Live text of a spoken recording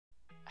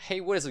Hey,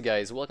 what is up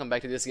guys, welcome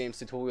back to this game's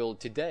tutorial.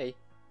 Today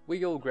we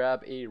go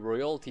grab a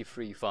royalty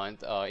free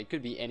font. It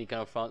could be any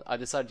kind of font. I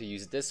decided to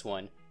use this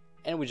one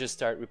and we just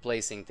start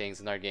replacing things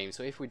in our game.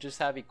 So if we just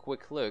have a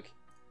quick look,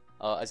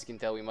 as you can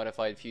tell we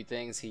modified a few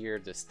things here.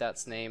 The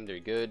stats name, they're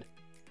good,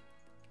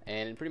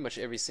 and pretty much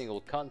every single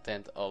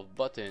content of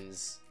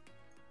buttons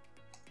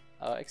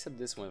except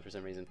this one for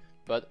some reason.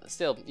 But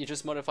still, you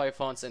just modify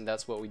fonts and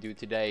that's what we do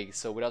today.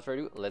 So without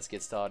further ado, let's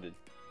get started.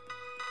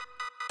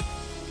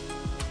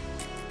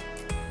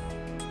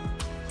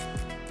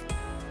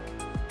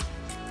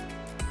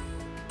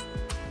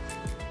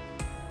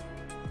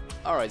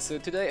 Alright, so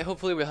today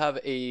hopefully we'll have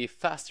a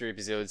faster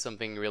episode,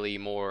 something really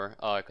more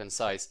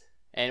concise.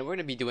 And we're going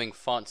to be doing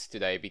fonts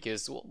today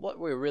because what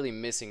we're really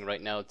missing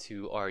right now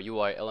to our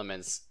UI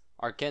elements,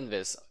 our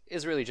canvas,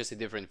 is really just a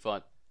different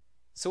font.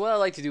 So what I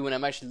like to do when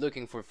I'm actually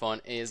looking for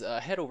font is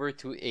head over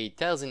to a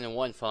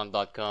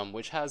 1001font.com,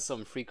 which has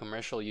some free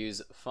commercial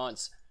use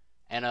fonts,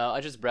 and I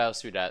just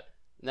browse through that.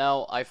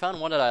 Now I found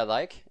one that I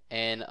like,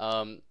 and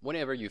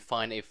whenever you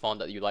find a font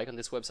that you like on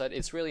this website,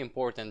 it's really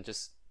important,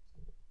 just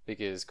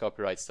because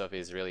copyright stuff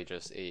is really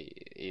just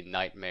a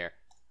nightmare.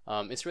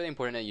 It's really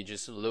important that you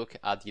just look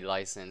at the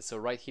license. So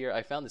right here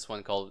I found this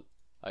one called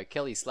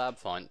Kelly Slab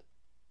font.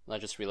 I'll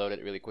just reload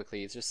it really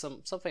quickly. It's just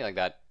something like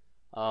that.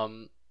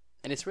 And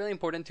it's really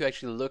important to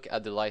actually look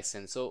at the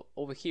license. So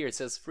over here it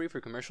says free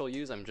for commercial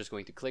use. I'm just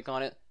going to click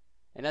on it,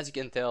 and as you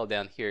can tell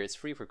down here, it's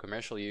free for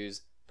commercial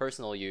use,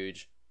 personal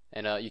use,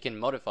 and you can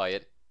modify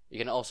it. You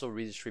can also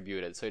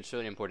redistribute it. So it's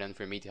really important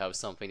for me to have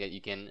something that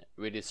you can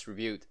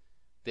redistribute.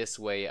 This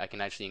way I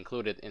can actually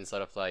include it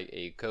inside of like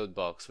a code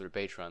box for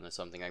Patreon or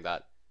something like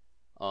that.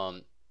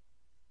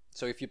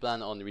 So if you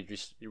plan on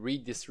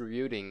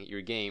redistributing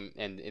your game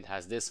and it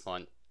has this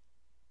font,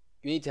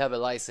 you need to have a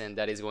license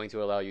that is going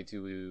to allow you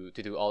to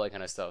do all that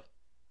kind of stuff.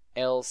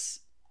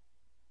 Else,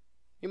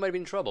 you might be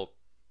in trouble.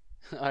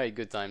 Alright,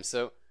 good time.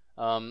 So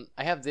I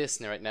have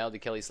this right now, the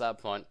Kelly Slab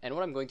font, and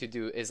what I'm going to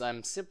do is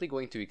I'm simply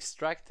going to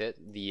extract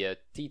it, the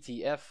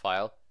TTF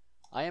file.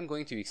 I am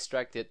going to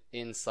extract it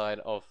inside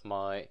of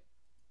my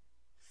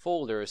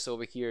folder. So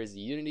over here is the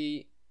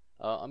Unity.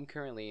 I'm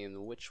currently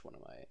in which one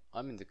am I?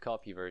 I'm in the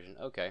copy version.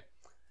 Okay.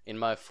 In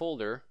my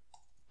folder,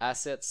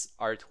 assets,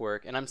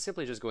 artwork, and I'm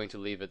simply just going to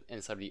leave it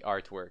inside the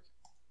artwork.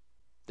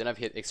 Then I've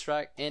hit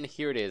extract, and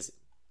here it is.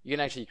 You can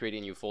actually create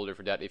a new folder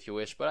for that if you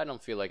wish, but I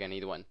don't feel like I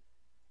need one.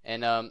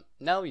 And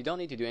now you don't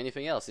need to do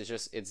anything else.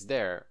 It's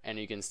there, and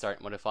you can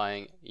start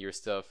modifying your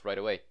stuff right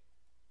away.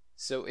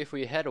 So if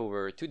we head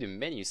over to the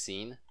menu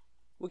scene,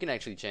 we can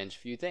actually change a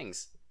few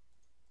things.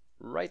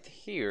 Right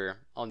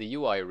here on the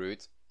UI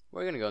root,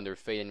 we're gonna go under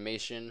fade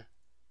animation,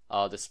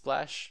 the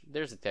splash.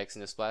 There's the text in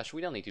the splash. We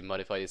don't need to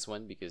modify this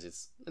one because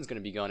it's gonna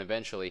be gone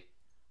eventually.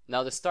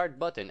 Now the start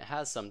button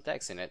has some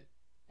text in it,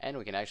 and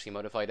we can actually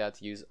modify that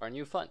to use our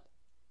new font.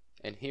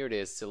 And here it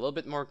is. It's a little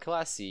bit more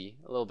classy,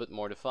 a little bit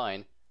more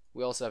defined.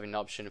 We also have an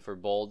option for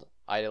bold,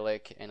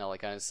 italic, and all that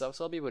kind of stuff.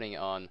 So I'll be putting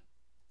on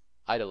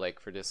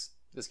italic for this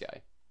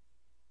guy.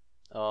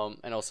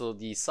 And also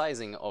the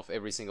sizing of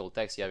every single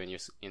text you have in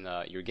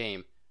your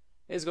game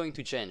is going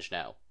to change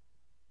now,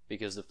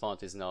 because the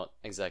font is not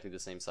exactly the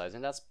same size,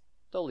 and that's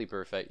totally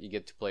perfect. You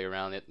get to play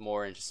around it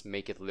more and just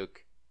make it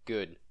look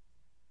good.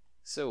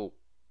 So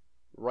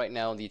right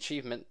now the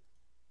achievement,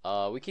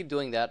 we keep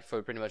doing that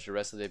for pretty much the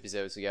rest of the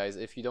episode. So guys,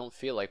 if you don't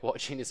feel like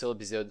watching this whole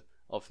episode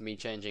of me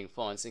changing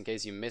fonts, in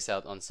case you miss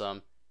out on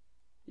some,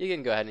 you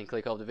can go ahead and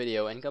click off the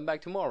video and come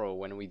back tomorrow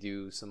when we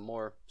do some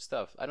more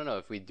stuff. I don't know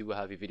if we do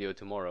have a video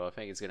tomorrow. I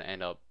think it's gonna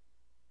end up,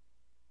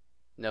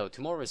 no,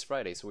 tomorrow is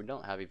Friday, so we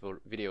don't have a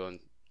video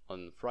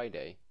on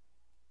Friday.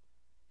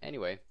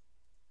 Anyway,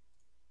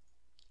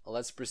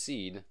 let's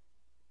proceed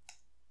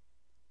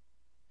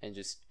and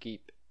just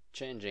keep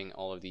changing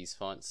all of these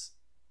fonts.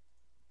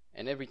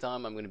 And every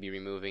time I'm going to be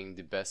removing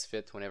the best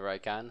fit whenever I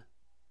can,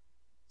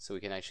 so we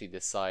can actually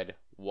decide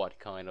what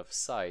kind of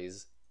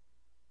size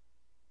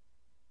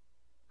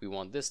we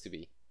want this to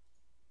be.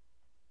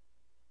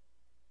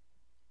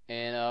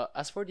 And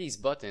as for these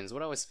buttons,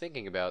 what I was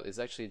thinking about is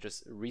actually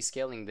just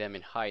rescaling them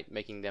in height,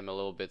 making them a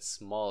little bit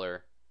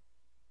smaller.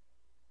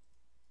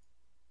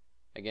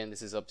 Again,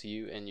 this is up to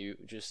you, and you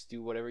just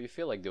do whatever you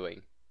feel like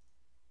doing.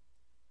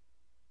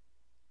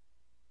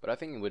 But I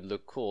think it would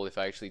look cool if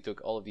I actually took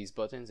all of these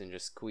buttons and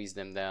just squeezed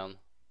them down.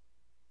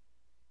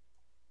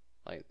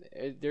 Like,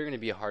 they're gonna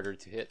be harder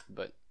to hit,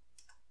 but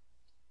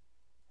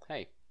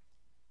hey,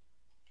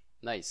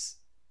 nice.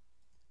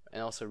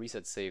 And also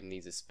reset save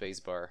needs a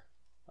spacebar,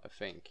 I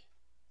think.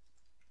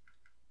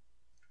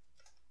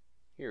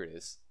 Here it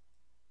is.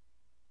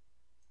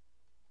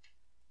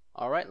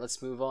 Alright,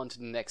 let's move on to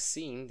the next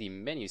scene, the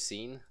menu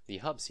scene, the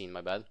hub scene,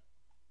 my bad.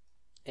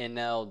 And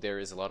now there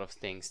is a lot of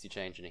things to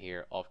change in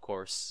here, of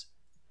course.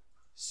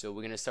 So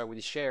we're gonna start with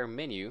the share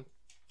menu.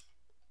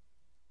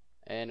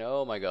 And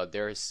oh my god,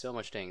 there is so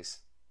much things.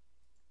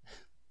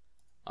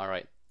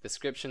 Alright,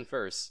 description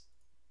first.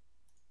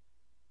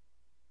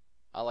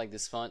 I like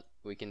this font.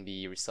 We can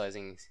be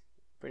resizing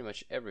pretty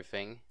much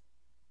everything.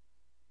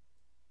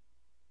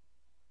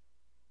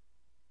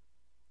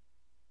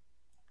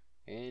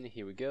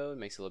 here we go. It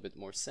makes a little bit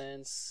more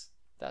sense.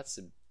 That's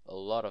a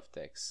lot of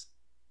text.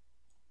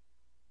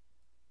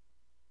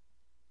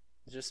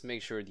 Just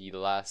make sure the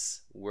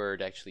last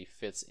word actually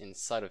fits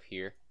inside of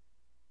here.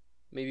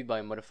 Maybe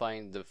by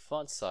modifying the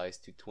font size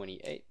to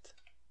 28.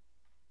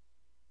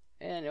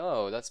 And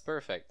oh, that's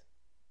perfect.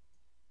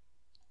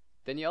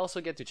 Then you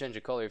also get to change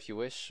the color if you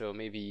wish. So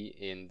maybe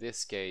in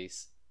this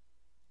case,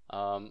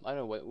 I don't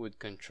know what would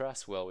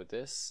contrast well with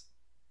this.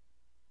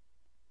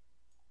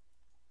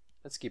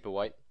 Let's keep it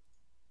white.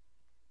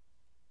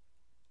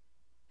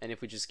 And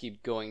if we just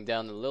keep going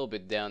down a little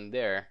bit down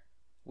there,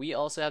 we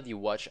also have the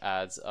watch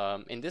ads.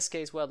 In this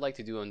case, what I'd like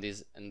to do on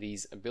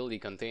these ability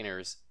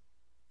containers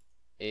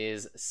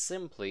is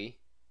simply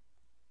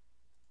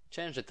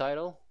change the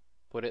title,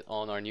 put it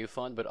on our new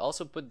font, but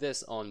also put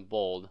this on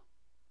bold.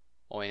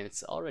 Oh, and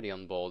it's already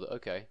on bold.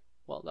 Okay,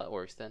 well, that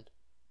works then.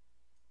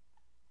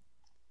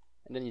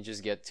 And then you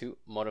just get to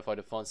modify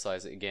the font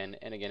size again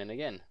and again and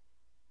again.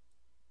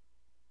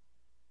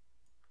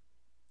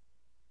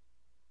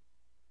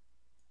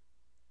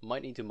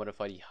 Might need to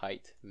modify the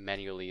height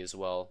manually as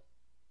well,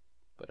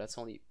 but that's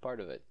only part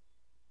of it.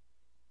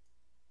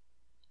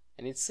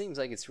 And it seems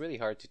like it's really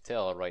hard to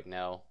tell right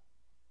now.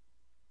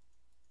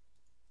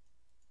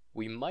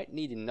 We might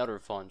need another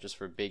font just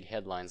for big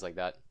headlines like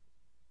that.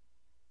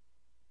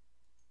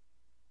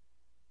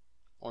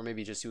 Or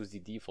maybe just use the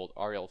default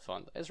Arial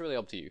font. It's really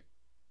up to you.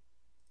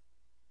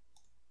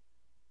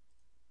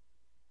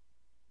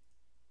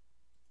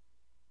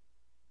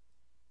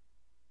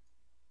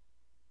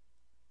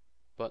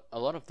 But a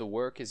lot of the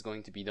work is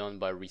going to be done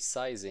by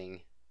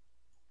resizing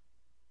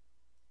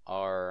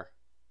our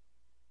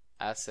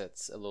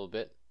assets a little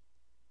bit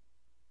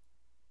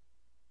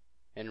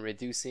and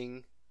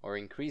reducing or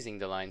increasing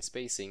the line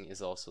spacing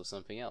is also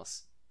something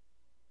else.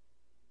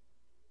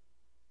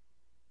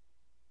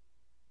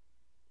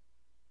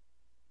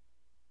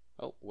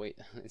 Oh wait,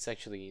 it's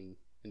actually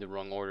in the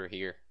wrong order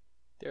here.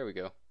 There we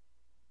go.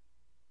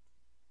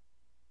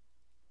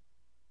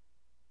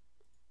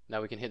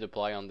 Now we can hit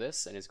apply on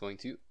this and it's going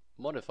to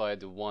modify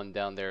the one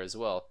down there as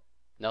well.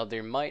 Now they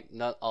might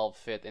not all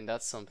fit, and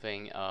that's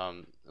something a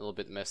little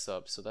bit messed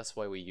up, so that's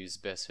why we use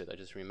best fit. I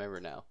just remember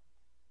now.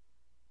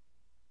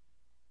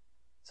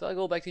 So I'll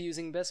go back to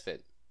using best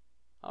fit.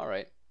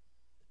 Alright,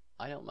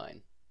 I don't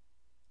mind.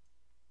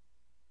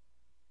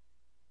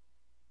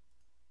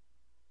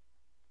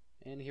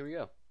 And here we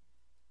go.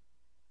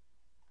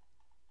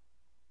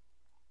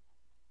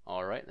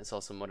 Alright, let's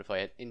also modify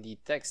it in the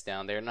text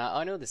down there. Now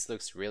I know this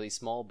looks really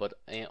small, but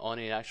on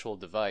an actual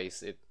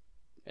device it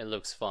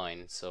looks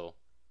fine, so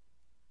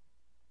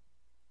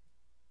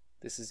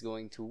this is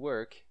going to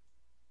work.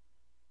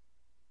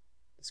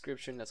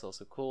 Description, that's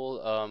also cool.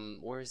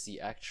 Where's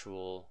the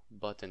actual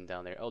button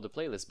down there? Oh, the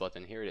playlist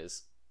button, here it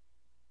is.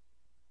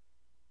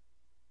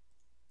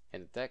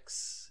 And the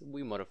text,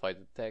 we modified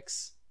the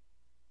text.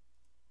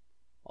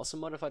 Also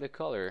modify the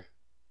color.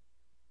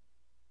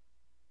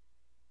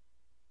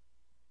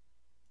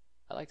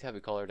 I like to have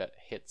a color that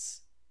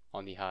hits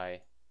on the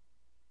high.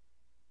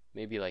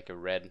 Maybe like a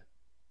red.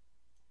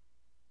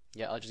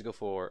 Yeah, I'll just go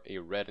for a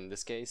red in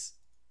this case.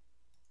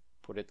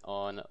 Put it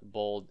on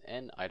bold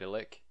and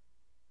italic.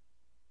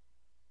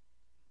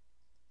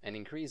 And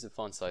increase the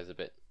font size a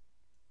bit.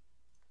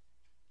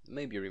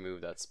 Maybe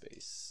remove that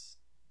space.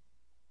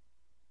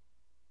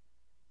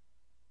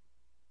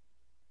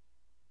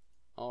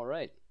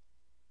 Alright.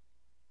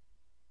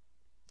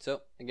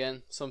 So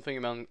again,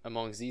 something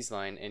amongst these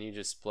lines, and you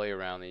just play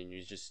around and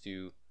you just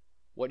do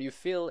what you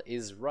feel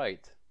is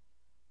right.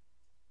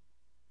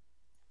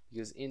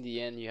 Because in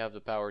the end you have the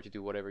power to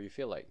do whatever you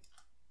feel like.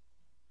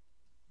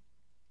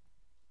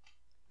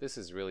 This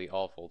is really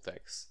awful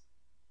text.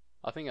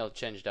 I think I'll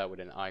change that with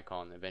an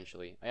icon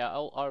eventually. Yeah,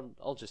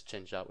 I'll just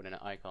change that with an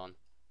icon.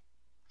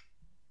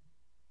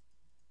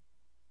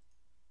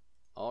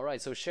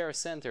 Alright, so share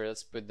center,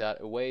 let's put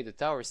that away. The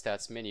tower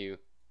stats menu.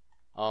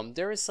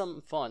 There is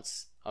some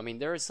fonts,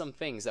 there are some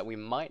things that we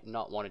might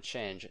not want to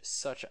change,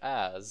 such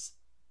as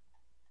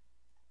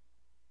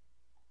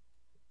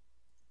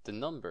the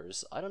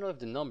numbers. I don't know if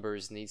the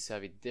numbers needs to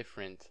have a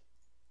different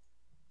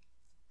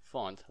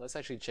font. Let's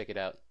actually check it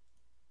out.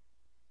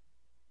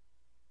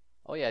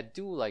 Oh yeah, I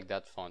do like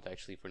that font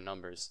actually for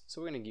numbers.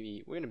 So we're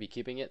gonna be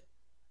keeping it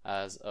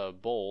as a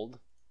bold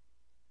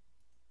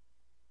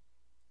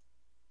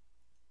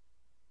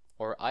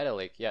or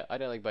italic. Yeah,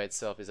 italic by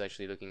itself is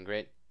actually looking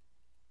great.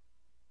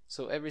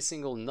 So every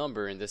single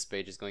number in this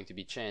page is going to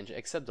be changed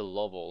except the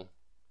level.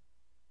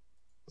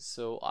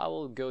 So I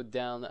will go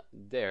down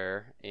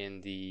there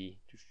in the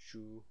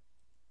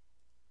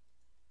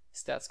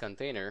stats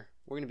container.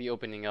 We're going to be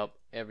opening up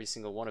every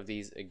single one of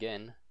these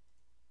again.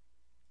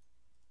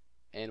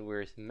 And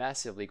we're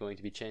massively going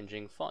to be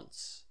changing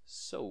fonts.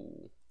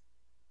 So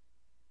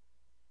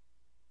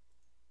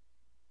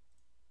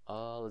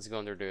let's go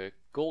under the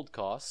gold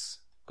costs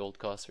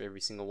for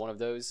every single one of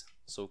those.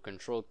 So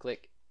control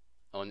click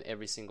on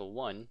every single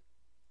one.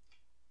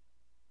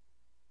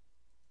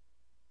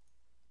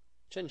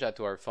 Change that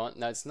to our font.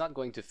 Now it's not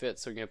going to fit,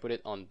 so we're going to put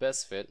it on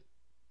best fit.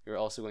 You're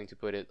also going to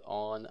put it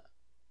on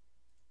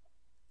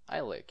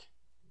Idyllic.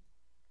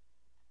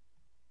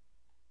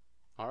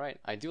 Alright,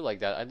 I do like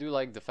that. I do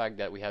like the fact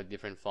that we have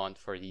different font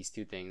for these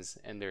two things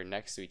and they're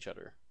next to each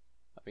other.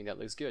 I think that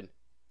looks good.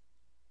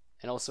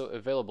 And also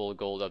available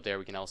gold up there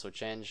we can also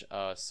change.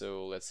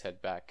 So let's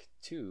head back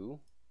to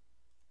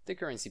the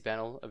currency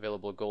panel,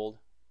 available gold.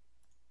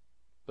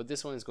 But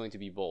this one is going to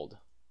be bold.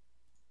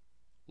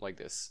 Like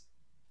this.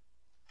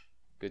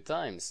 Good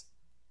times.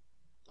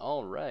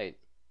 Alright.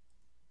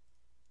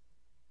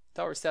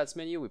 Tower stats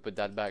menu, we put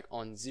that back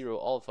on 0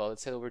 alpha.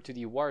 Let's head over to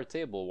the war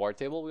table. War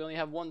table, we only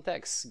have one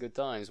text. Good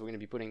times. We're going to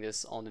be putting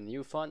this on the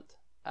new font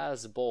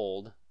as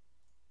bold.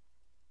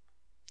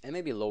 And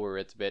maybe lower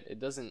it a bit. It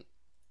doesn't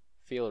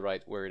feel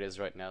right where it is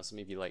right now, so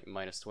maybe like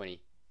 -20.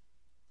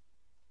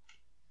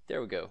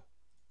 There we go.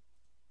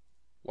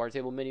 War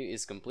table menu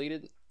is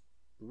completed.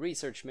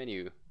 Research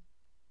menu.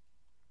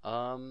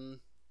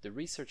 The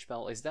research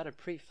panel, is that a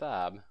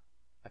prefab?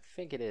 I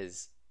think it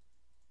is.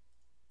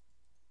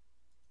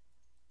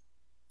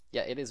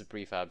 Yeah, it is a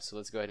prefab, so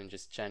let's go ahead and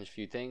just change a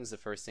few things. The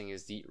first thing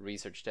is the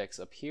research text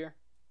up here.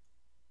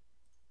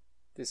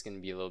 This can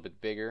be a little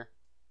bit bigger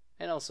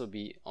and also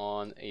be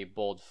on a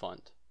bold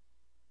font.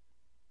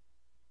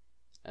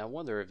 And I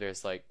wonder if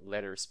there's like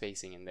letter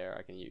spacing in there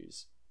I can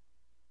use.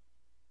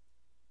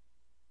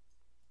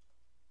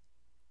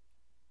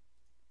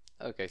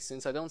 Okay,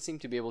 since I don't seem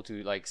to be able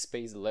to like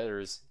space the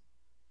letters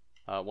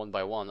one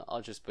by one,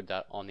 I'll just put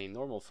that on a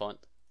normal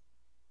font.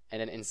 And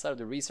then inside of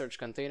the research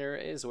container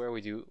is where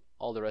we do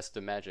all the rest of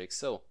the magic.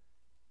 So,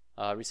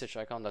 research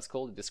icon, that's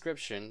called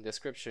description.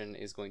 Description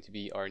is going to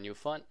be our new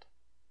font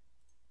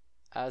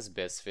as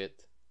best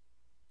fit.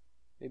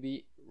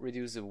 Maybe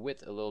reduce the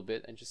width a little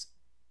bit and just,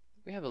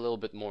 we have a little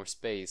bit more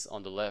space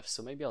on the left,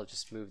 so maybe I'll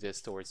just move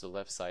this towards the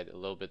left side a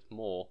little bit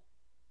more.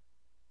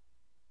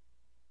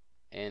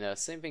 And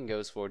same thing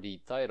goes for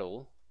the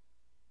title.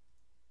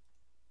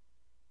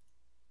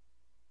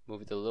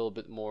 Move it a little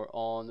bit more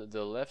on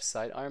the left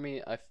side. I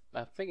mean, I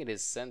think it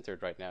is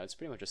centered right now. It's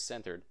pretty much just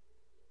centered.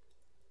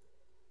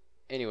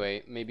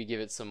 Anyway, maybe give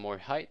it some more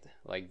height,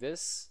 like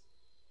this.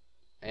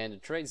 And the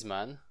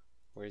tradesman,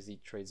 where is the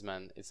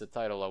tradesman? It's the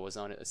title I was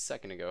on it a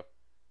second ago.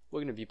 We're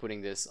going to be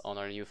putting this on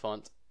our new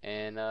font,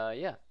 and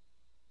yeah.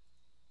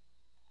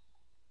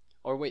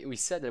 Or wait, we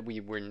said that we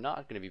were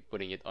not going to be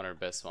putting it on our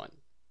best font.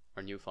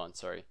 Our new font,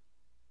 sorry.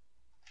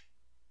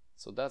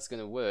 So that's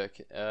going to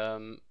work.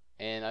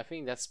 And I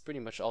think that's pretty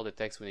much all the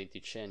text we need to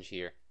change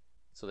here.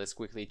 So let's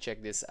quickly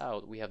check this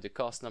out. We have the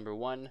cost number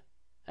 1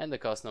 and the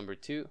cost number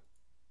 2.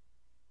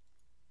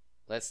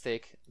 Let's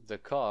take the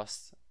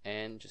cost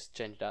and just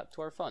change that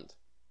to our font.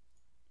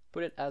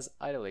 Put it as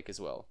Idyllic as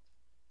well.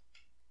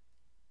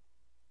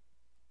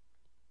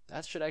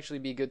 That should actually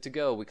be good to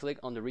go. We click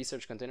on the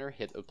research container,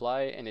 hit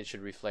apply, and it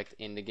should reflect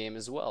in the game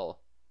as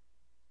well.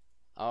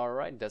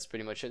 Alright, that's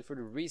pretty much it for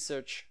the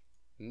research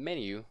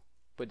menu.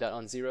 Put that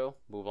on 0,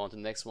 move on to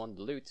the next one,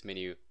 the loot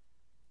menu.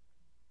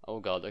 Oh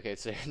god, okay,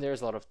 so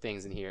there's a lot of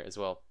things in here as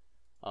well.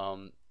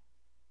 Are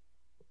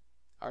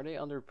they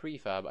under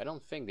prefab? I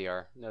don't think they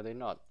are. No, they're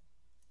not.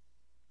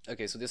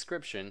 Okay, so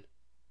description.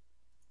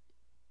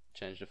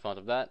 Change the font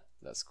of that.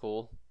 That's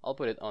cool. I'll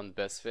put it on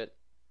best fit.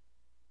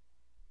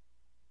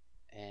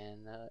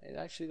 And it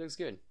actually looks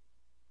good.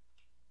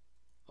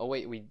 Oh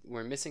wait,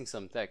 we're missing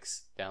some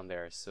text down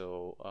there,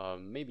 so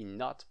maybe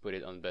not put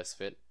it on best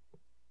fit.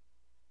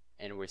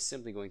 And we're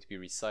simply going to be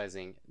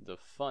resizing the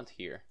font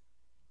here.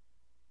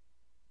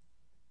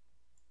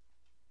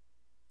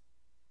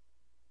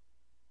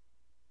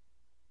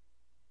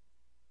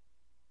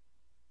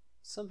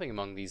 Something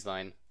among these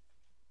lines,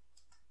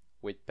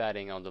 with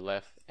padding on the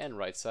left and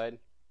right side.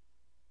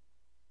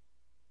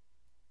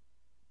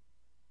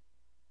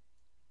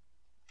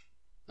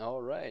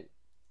 Alright.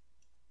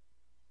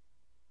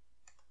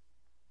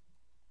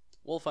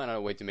 We'll find out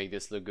a way to make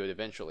this look good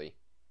eventually.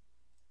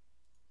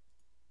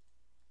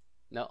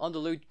 Now on the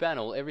loot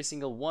panel, every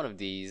single one of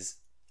these,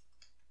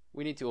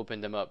 we need to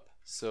open them up.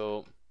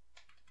 So,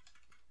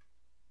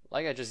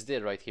 like I just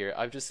did right here,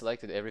 I've just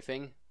selected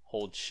everything,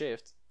 hold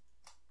shift,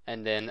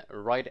 and then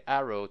right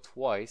arrow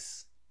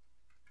twice,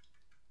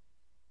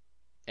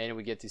 and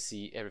we get to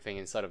see everything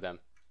inside of them.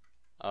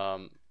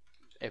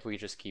 If we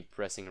just keep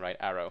pressing right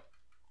arrow.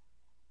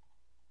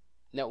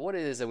 Now what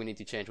it is that we need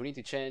to change? We need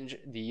to change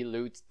the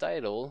loot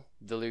title,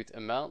 the loot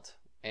amount,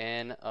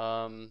 and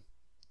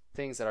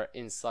things that are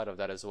inside of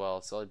that as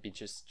well. So I'll be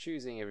just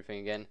choosing everything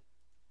again,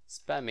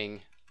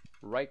 spamming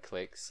right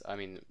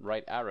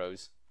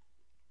arrows.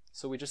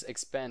 So we just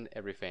expand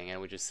everything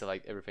and we just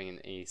select everything in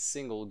a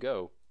single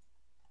go.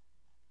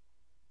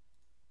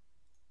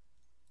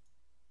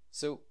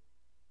 So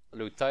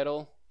loot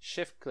title,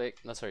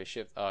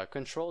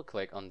 control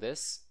click on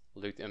this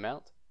loot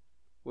amount.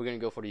 We're gonna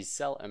go for the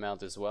sell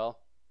amount as well.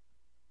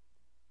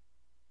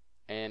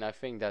 And I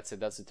think that's it.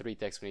 That's the 3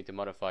 texts we need to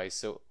modify.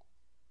 So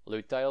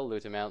loot title,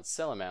 loot amount,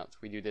 sell amount.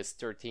 We do this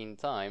 13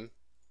 times,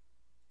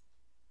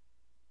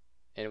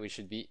 and we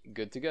should be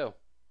good to go.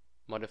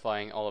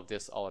 Modifying all of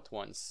this all at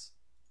once.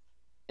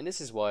 And this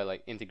is why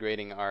like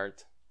integrating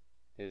art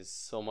is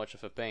so much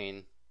of a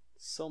pain.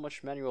 So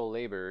much manual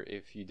labor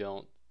if you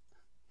don't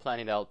plan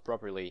it out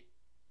properly.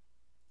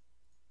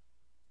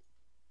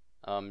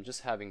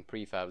 Just having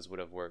prefabs would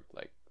have worked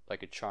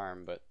like a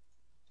charm, but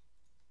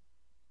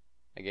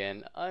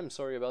again, I'm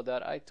sorry about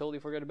that. I totally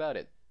forgot about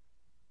it.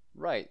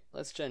 Right,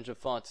 let's change the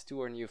font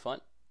to our new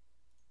font,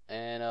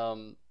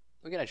 and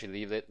we can actually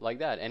leave it like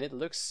that, and it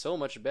looks so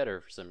much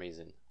better for some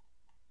reason.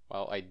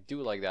 Wow, I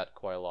do like that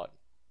quite a lot.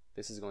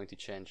 This is going to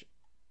change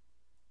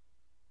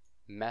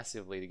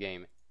massively the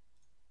game.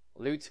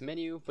 Loot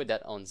menu, put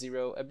that on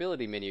 0.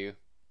 Ability menu,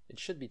 it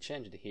should be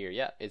changed here.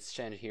 Yeah, it's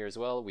changed here as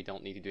well. We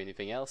don't need to do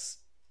anything else.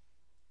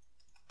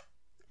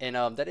 And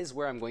that is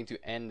where I'm going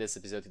to end this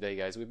episode today,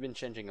 guys. We've been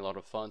changing a lot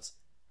of fonts.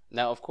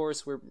 Now, of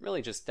course, we're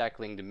really just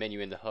tackling the menu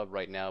in the hub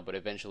right now, but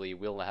eventually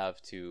we'll have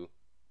to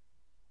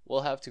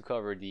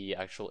cover the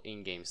actual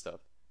in-game stuff.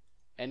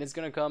 And it's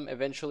gonna come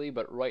eventually,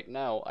 but right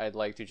now I'd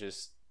like to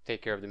just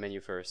take care of the menu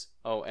first.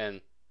 Oh,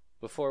 and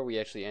before we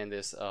actually end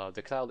this,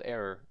 the cloud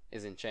error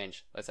isn't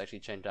changed. Let's actually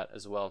change that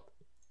as well.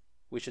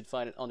 We should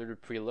find it under the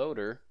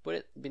preloader, put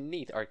it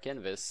beneath our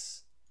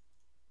canvas.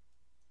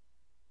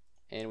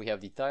 And we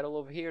have the title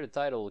over here. The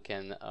title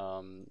can,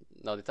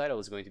 now the title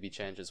is going to be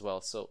changed as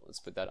well, so let's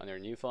put that under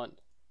new font.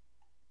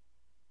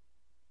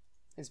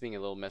 It's being a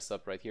little messed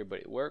up right here, but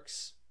it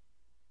works.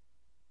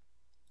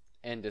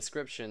 And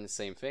description,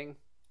 same thing.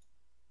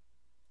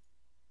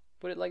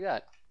 Put it like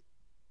that.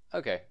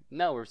 Okay,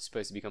 now we're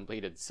supposed to be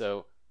completed,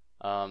 so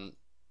I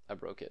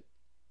broke it.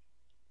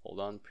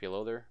 Hold on,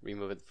 preloader,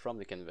 remove it from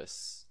the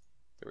canvas.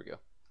 There we go.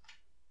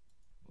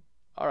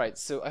 Alright,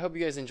 so I hope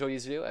you guys enjoyed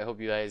this video. I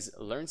hope you guys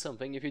learned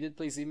something. If you did,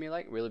 please leave me a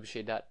like, really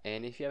appreciate that.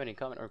 And if you have any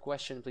comment or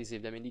question, please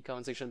leave them in the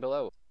comment section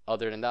below.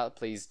 Other than that,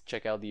 please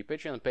check out the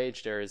Patreon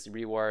page. There is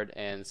reward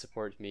and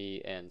support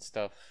me and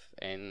stuff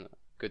and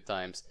good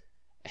times.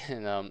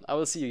 And I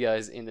will see you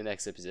guys in the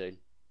next episode.